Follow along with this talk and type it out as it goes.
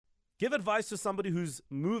Give advice to somebody who's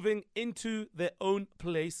moving into their own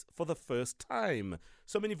place for the first time.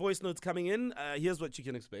 So many voice notes coming in. Here's what you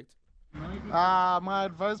can expect. My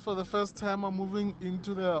advice for the first time I'm moving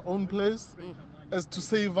into their own place is to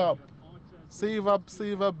save up. Save up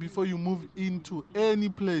before you move into any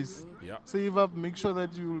place. Yeah. Save up, make sure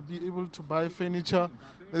that you will be able to buy furniture.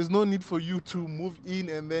 There's no need for you to move in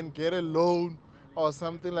and then get a loan or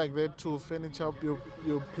something like that to furnish up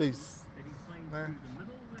your place.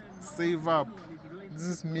 Save up. This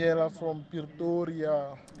is Miela from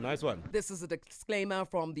Pretoria. Nice one. This is a disclaimer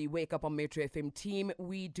from the Wake Up on Metro FM team.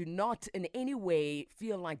 We do not in any way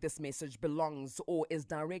feel like this message belongs or is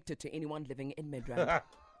directed to anyone living in Midrand.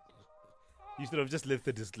 You should have just left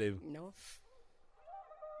the disclaimer. No.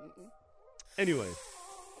 Anyway,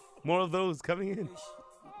 more of those coming in.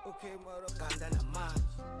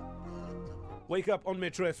 Wake Up on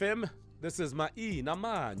Metro FM. This is Mai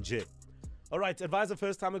Namanje. All right, Advisor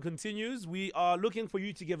First Timer continues. We are looking for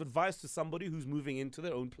you to give advice to somebody who's moving into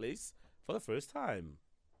their own place for the first time.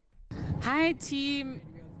 Hi team,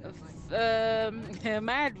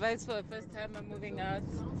 my advice for a first timer moving out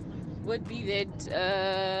would be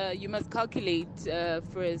that you must calculate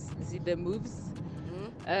first the moves.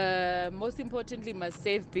 Most importantly, must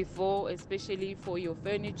save before, especially for your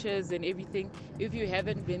furnitures and everything, if you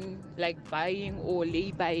haven't been like buying or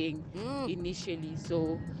lay-buying initially.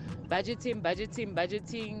 So budgeting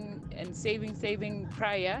and saving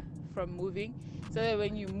prior from moving, so that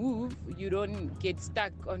when you move you don't get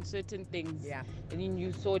stuck on certain things, and then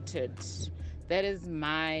you sort it. That is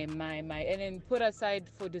my and then put aside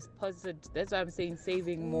for deposit. That's why I'm saying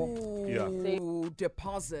saving more.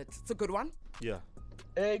 Deposit. It's a good one. Yeah.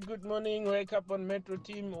 Hey, good morning. Wake Up on Metro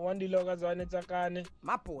team. Wandiloga Zwanetakane.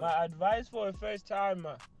 My boy. My advice for a first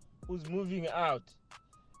timer who's moving out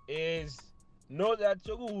is know that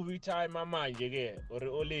time or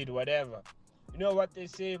old age, whatever. You know what they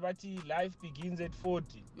say, Bati, life begins at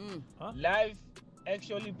 40. Life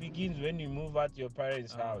actually begins when you move out your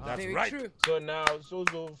parents' house. That's Very right. true. So now, so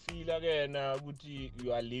feel again,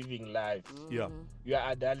 you are living life. Yeah. You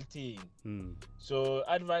are adulting. So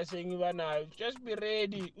advising you now, just be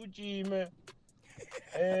ready. Ujime.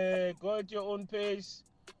 Go at your own pace.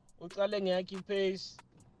 Uqale ngeyakhe pace.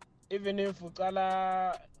 Even if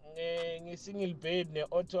uqala single bed,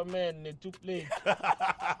 ottoman, two plate,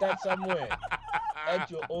 start somewhere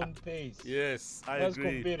at your own pace. Yes, I Let's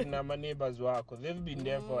agree. compare to my neighbors work. They've been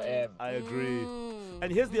there forever. I agree.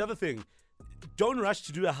 And here's the other thing. Don't rush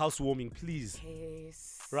to do a housewarming, please.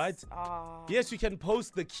 Yes. Right? Yes, you can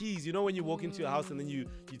post the keys. You know when you walk into your house and then you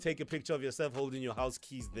take a picture of yourself holding your house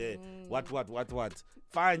keys there. What.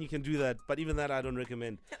 Fine, you can do that. But even that I don't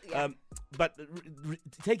recommend. But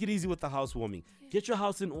take it easy with the housewarming. Get your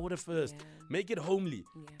house in order first. Make it homely.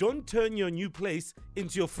 Don't turn your new place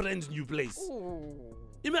into your friend's new place.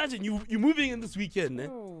 Imagine you're moving in this weekend,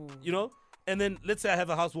 you know? And then let's say I have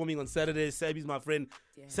a housewarming on Saturday. Sabi's my friend.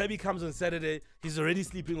 Sabi comes on Saturday. He's already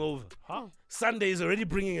sleeping over. Sunday he's already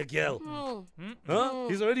bringing a girl.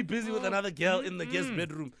 He's already busy with another girl in the guest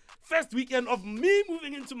bedroom. First weekend of me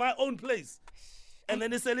moving into my own place. And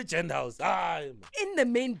then it's a legend house. In the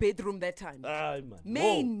main bedroom that time. Man.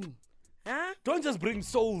 Main. No. Don't just bring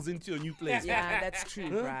souls into your new place. Yeah, that's true,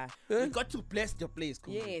 bruh. You got to bless the place.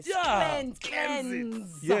 Yes. Yeah.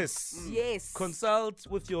 Cleanse. Yes. Consult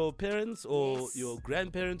with your parents or your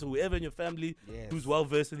grandparents or whoever in your family who's well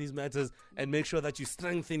versed in these matters, and make sure that you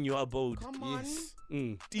strengthen your abode. Come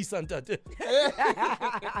on. Decent.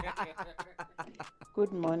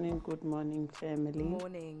 Good morning, family.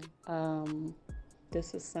 Morning.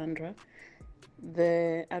 This is Sandra.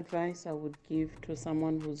 The advice I would give to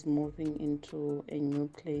someone who's moving into a new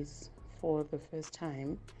place for the first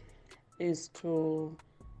time is to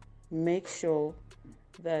make sure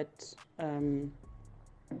that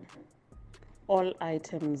all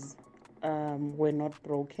items were not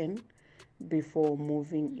broken before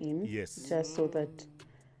moving in. Yes. Just so that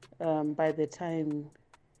by the time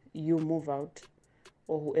you move out,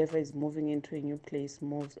 or whoever is moving into a new place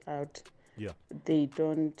moves out, they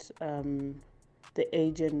don't, the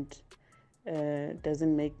agent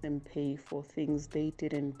doesn't make them pay for things they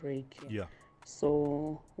didn't break.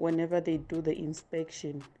 So whenever they do the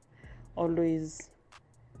inspection, always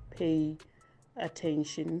pay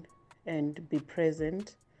attention and be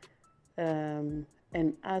present, and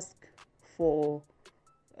ask for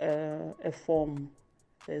a form.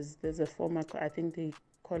 There's a form, I think they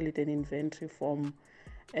call it an inventory form,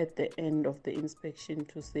 at the end of the inspection,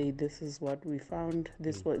 to say this is what we found,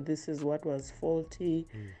 this is what was faulty,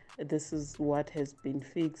 this is what has been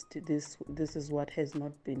fixed, this is what has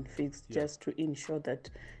not been fixed, just to ensure that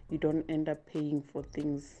you don't end up paying for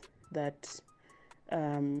things that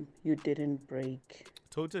you didn't break.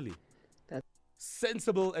 Totally. That's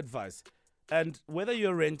sensible advice. And whether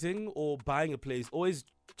you're renting or buying a place, always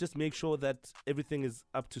just make sure that everything is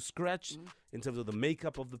up to scratch in terms of the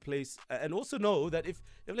makeup of the place. And also know that if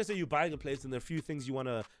let's say you're buying a place and there are a few things you want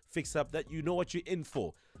to fix up, that you know what you're in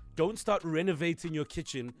for. Don't start renovating your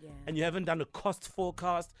kitchen and you haven't done a cost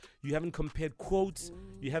forecast, you haven't compared quotes,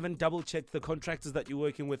 you haven't double checked the contractors that you're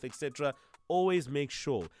working with, etc. Always make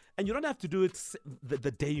sure. And you don't have to do it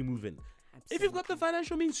the day you move in. Absolutely. If you've got the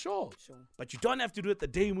financial means, sure. But you don't have to do it the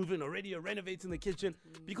day you move in. Already you're renovating the kitchen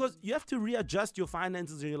because you have to readjust your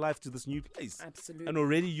finances in your life to this new place. Absolutely. And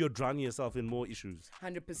already you're drowning yourself in more issues.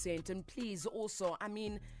 100%. And please also, I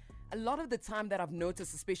mean, a lot of the time that I've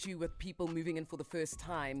noticed, especially with people moving in for the first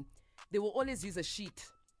time, they will always use a sheet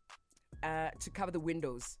to cover the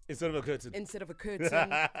windows. Instead of a curtain.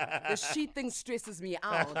 The sheet thing stresses me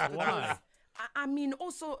out. Why? I mean,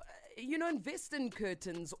 also, invest in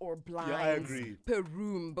curtains or blinds Yeah, I agree. per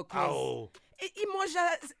room because emotional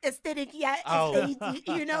aesthetic, yeah, Ow. is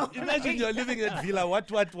 80, Imagine you're living in a villa,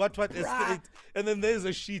 what estate, and then there's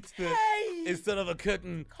a sheet there instead of a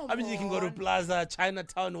curtain. Come I mean, you can go to on. Plaza,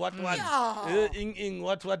 Chinatown, Yeah. what,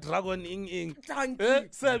 Dragon, Thank Eh, you.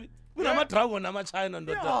 sir, we have a Dragon, I'm a China,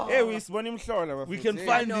 Yeah. Hey, we sibone imhlola, we can bafowethu.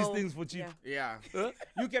 find I these know. things for cheap. Yeah. Yeah. Huh?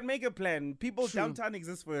 You can make a plan. People True. downtown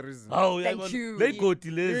exists for a reason. Oh, yeah, Thank man. you. They go Yeah.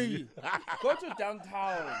 to lazy. Hey, go to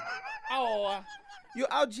downtown. Oh, you're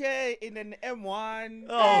out here in an M1.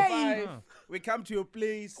 Oh. M5. We come to your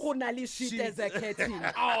place. Onali sheet Sheet. as a curtain.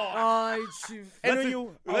 Oh. Chief. And when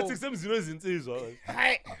you Let's accept zero izinsizwa.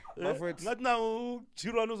 Hey, bafowethu. Ngathi nawo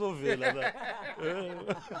chirwano uzovela la.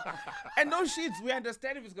 And those sheets, we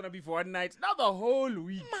understand if it's gonna be for one night, not the whole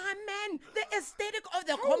week. My man, the aesthetic of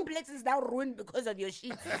the complex is now ruined because of your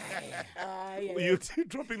sheets. You're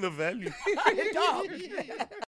dropping the value. Dog.